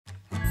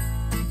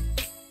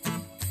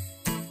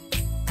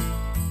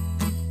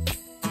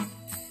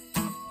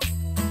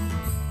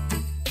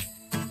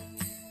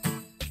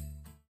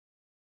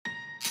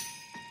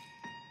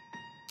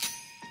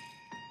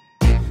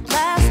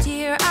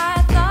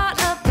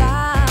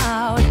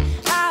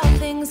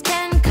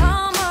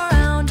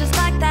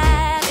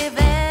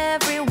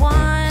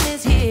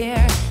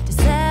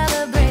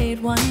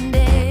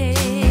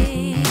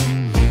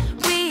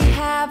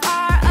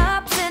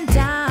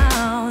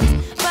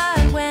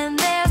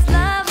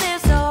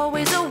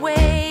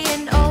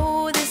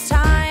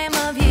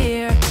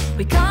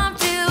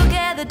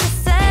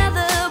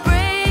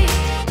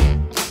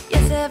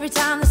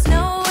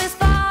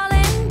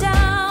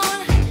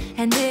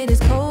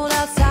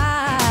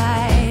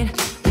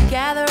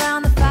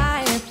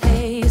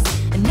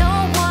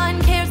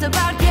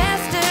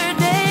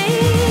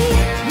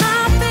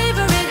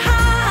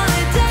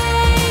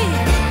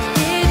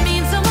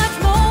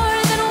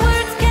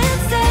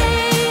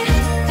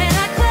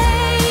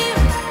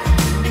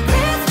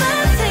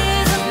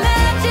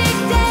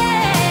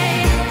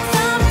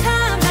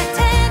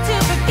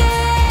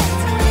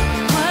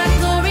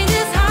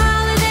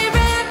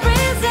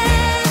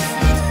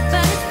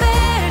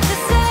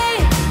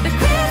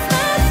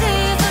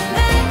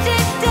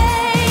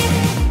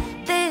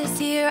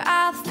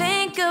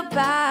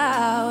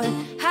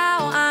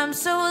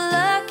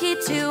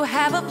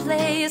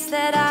place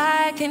that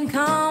I can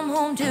come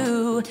home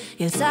to.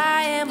 Yes,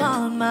 I am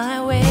on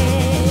my way.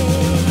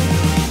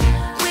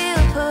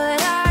 We'll put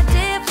our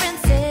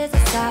differences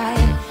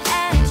aside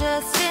and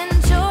just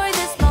enjoy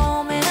this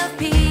moment of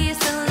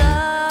peace and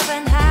love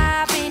and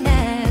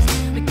happiness.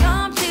 We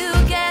come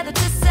together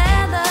to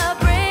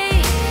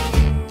celebrate.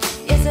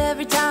 Yes,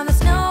 every time the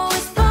snow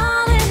is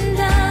falling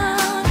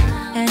down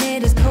and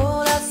it is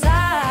cold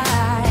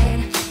outside,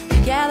 we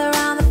gather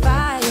around the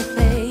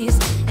fireplace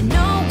and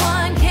no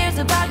one cares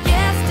about yesterday.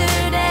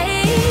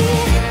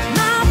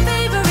 My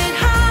favorite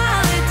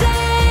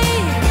holiday,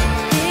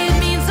 it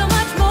means so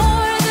much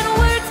more than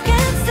words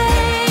can say.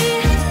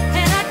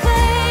 And I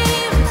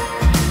claim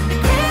that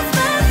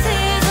Christmas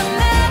is a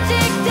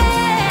magic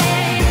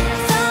day.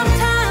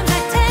 Sometimes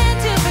I tend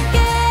to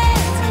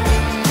forget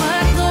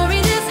what glory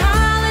this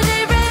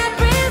holiday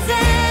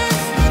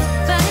represents,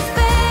 but it's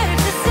fair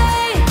to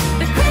say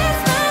that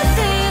Christmas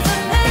is a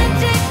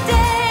magic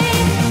day.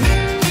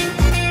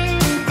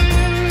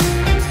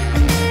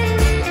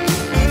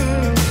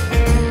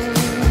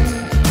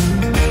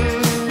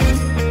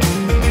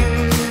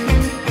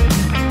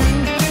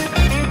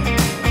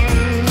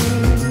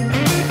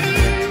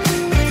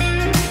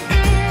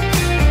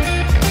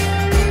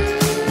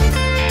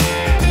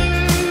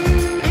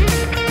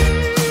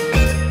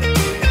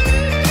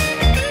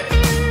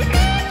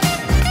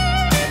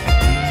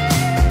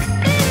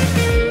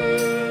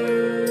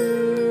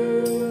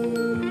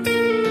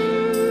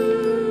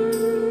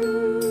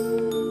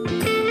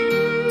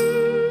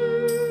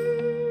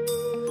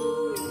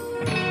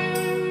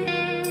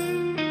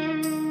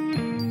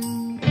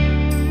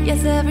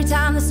 Yes, every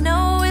time the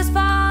snow is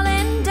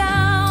falling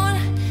down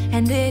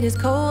and it is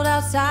cold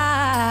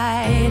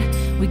outside,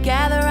 we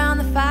gather around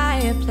the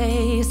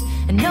fireplace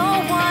and no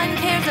one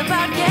cares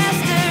about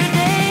yesterday.